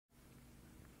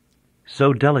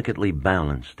So delicately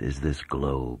balanced is this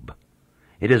globe.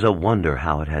 It is a wonder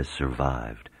how it has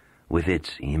survived, with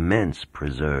its immense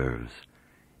preserves,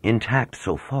 intact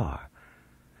so far.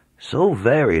 So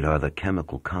varied are the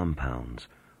chemical compounds,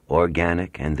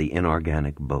 organic and the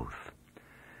inorganic both,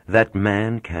 that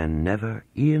man can never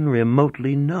e'en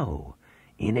remotely know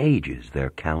in ages their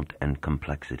count and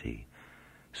complexity.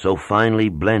 So finely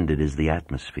blended is the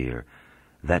atmosphere,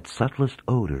 that subtlest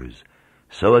odors,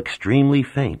 so extremely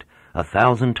faint,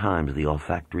 1,000 times the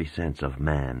olfactory sense of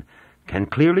man can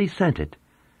clearly scent it,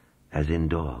 as in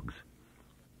dogs.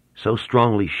 So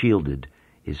strongly shielded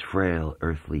is frail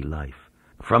earthly life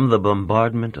from the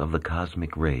bombardment of the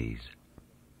cosmic rays,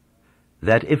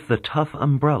 that if the tough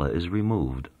umbrella is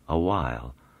removed a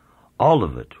while, all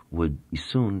of it would be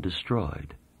soon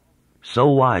destroyed. So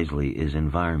wisely is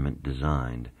environment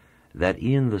designed that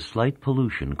e'en the slight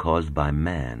pollution caused by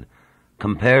man,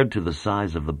 compared to the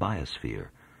size of the biosphere,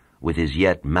 with his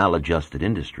yet maladjusted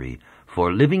industry,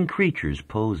 for living creatures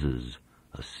poses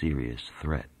a serious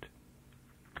threat.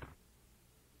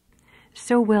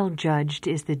 So well judged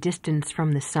is the distance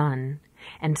from the sun,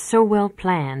 and so well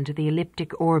planned the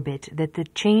elliptic orbit, that the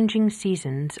changing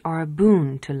seasons are a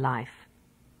boon to life.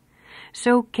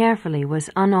 So carefully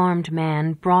was unarmed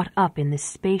man brought up in the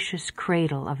spacious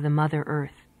cradle of the Mother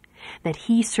Earth, that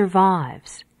he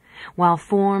survives, while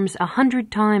forms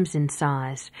 100 times in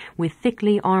size with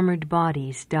thickly armored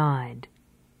bodies died.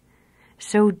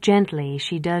 So gently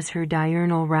she does her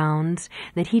diurnal rounds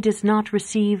that he does not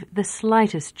receive the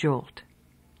slightest jolt.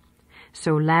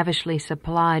 So lavishly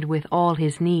supplied with all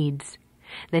his needs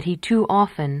that he too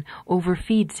often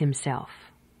overfeeds himself.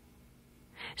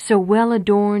 So well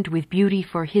adorned with beauty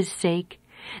for his sake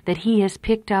that he has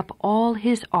picked up all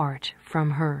his art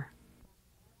from her.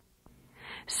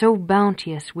 So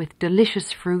bounteous with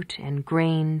delicious fruit and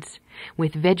grains,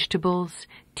 with vegetables,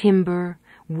 timber,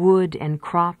 wood, and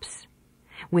crops,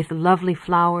 with lovely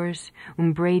flowers,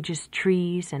 umbrageous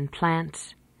trees and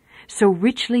plants, so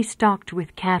richly stocked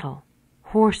with cattle,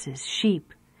 horses,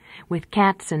 sheep, with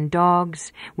cats and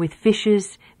dogs, with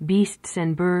fishes, beasts,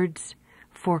 and birds,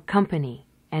 for company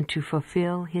and to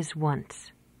fulfill his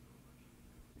wants.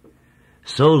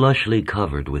 So lushly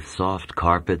covered with soft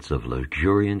carpets of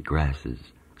luxuriant grasses,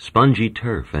 spongy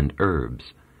turf and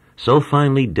herbs, so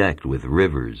finely decked with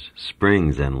rivers,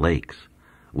 springs, and lakes,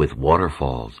 with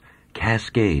waterfalls,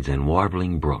 cascades, and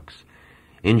warbling brooks.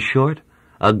 In short,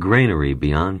 a granary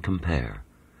beyond compare,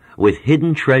 with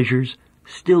hidden treasures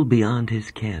still beyond his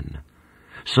ken,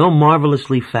 so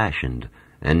marvelously fashioned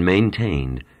and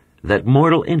maintained that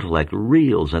mortal intellect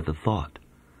reels at the thought,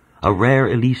 a rare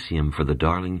Elysium for the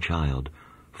darling child,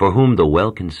 for whom the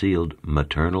well-concealed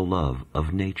maternal love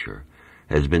of nature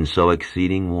has been so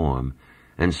exceeding warm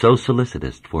and so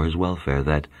solicitous for his welfare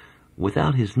that,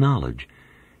 without his knowledge,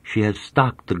 she has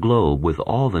stocked the globe with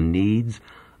all the needs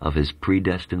of his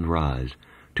predestined rise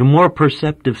to more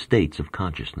perceptive states of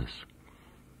consciousness.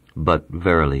 But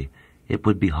verily, it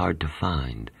would be hard to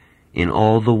find, in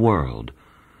all the world,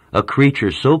 a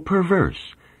creature so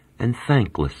perverse and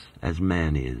thankless as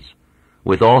man is,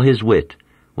 with all his wit,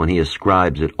 when he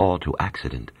ascribes it all to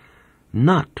accident,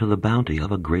 not to the bounty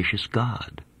of a gracious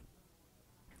God.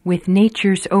 With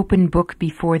nature's open book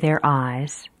before their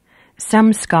eyes,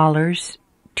 some scholars,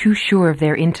 too sure of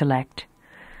their intellect,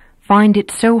 find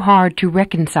it so hard to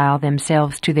reconcile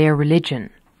themselves to their religion,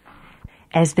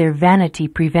 as their vanity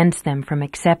prevents them from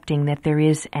accepting that there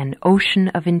is an ocean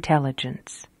of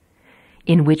intelligence,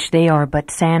 in which they are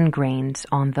but sand grains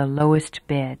on the lowest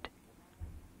bed.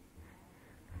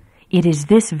 It is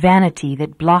this vanity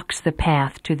that blocks the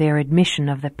path to their admission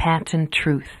of the patent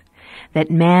truth, that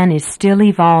man is still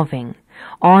evolving,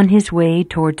 on his way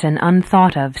towards an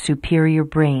unthought-of superior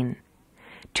brain,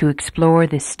 to explore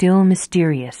the still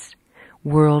mysterious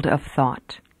world of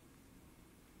thought.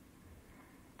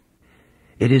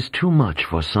 It is too much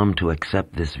for some to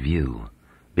accept this view,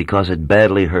 because it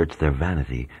badly hurts their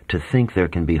vanity to think there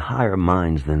can be higher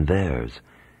minds than theirs,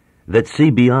 that see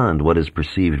beyond what is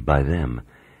perceived by them,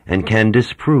 and can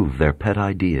disprove their pet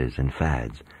ideas and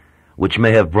fads, which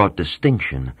may have brought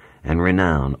distinction and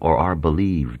renown or are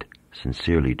believed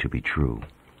sincerely to be true.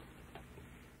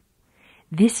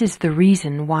 This is the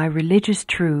reason why religious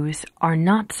truths are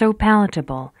not so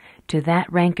palatable to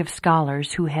that rank of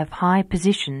scholars who have high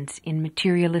positions in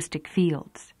materialistic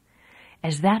fields,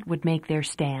 as that would make their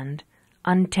stand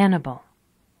untenable.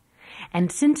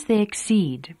 And since they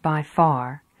exceed, by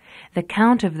far, the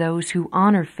count of those who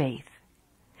honor faith,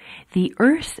 the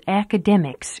earth's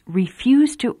academics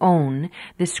refuse to own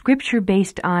the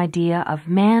scripture-based idea of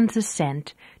man's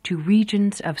ascent to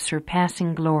regions of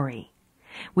surpassing glory,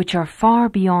 which are far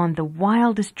beyond the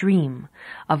wildest dream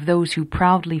of those who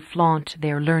proudly flaunt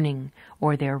their learning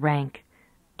or their rank,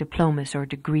 diplomas or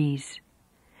degrees,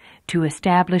 to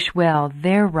establish well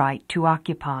their right to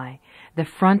occupy the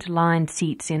front-line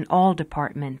seats in all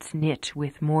departments knit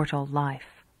with mortal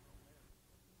life.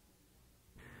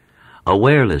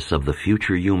 Awareness of the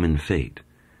future human fate,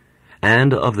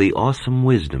 and of the awesome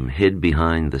wisdom hid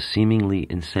behind the seemingly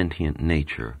insentient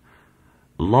nature,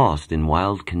 lost in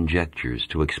wild conjectures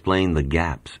to explain the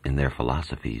gaps in their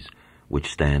philosophies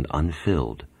which stand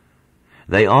unfilled,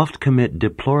 they oft commit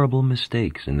deplorable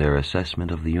mistakes in their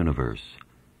assessment of the universe,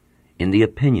 in the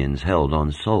opinions held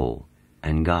on soul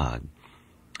and God,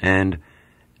 and,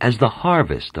 as the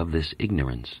harvest of this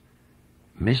ignorance,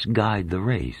 misguide the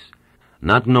race,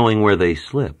 not knowing where they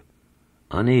slip,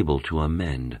 unable to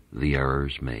amend the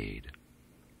errors made.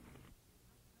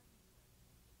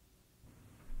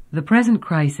 The Present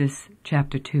Crisis,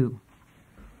 Chapter 2.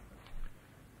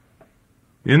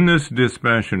 In this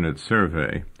dispassionate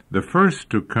survey, the first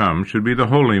to come should be the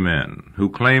holy men, who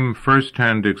claim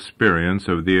first-hand experience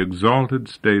of the exalted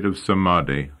state of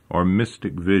samadhi, or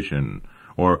mystic vision,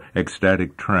 or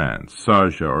ecstatic trance,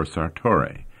 saja or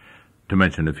sartori, to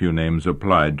mention a few names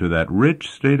applied to that rich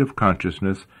state of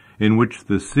consciousness in which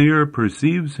the seer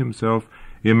perceives himself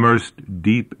immersed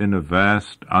deep in a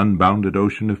vast, unbounded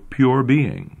ocean of pure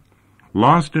being,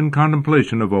 lost in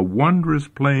contemplation of a wondrous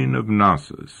plain of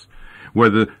gnosis, where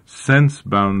the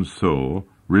sense-bound soul,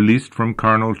 released from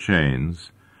carnal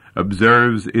chains,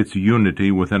 observes its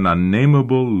unity with an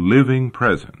unnameable living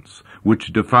presence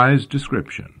which defies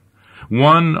description,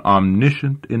 one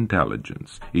omniscient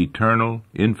intelligence, eternal,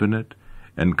 infinite,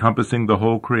 encompassing the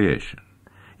whole creation,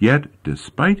 yet,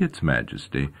 despite its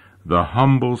majesty, the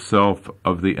humble self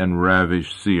of the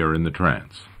enravished seer in the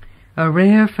trance. A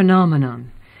rare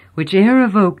phenomenon, which e'er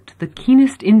evoked the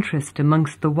keenest interest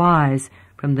amongst the wise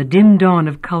from the dim dawn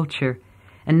of culture,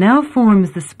 and now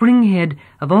forms the springhead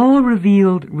of all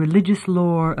revealed religious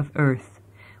lore of earth,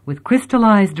 with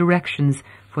crystallized directions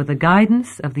for the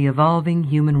guidance of the evolving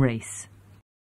human race.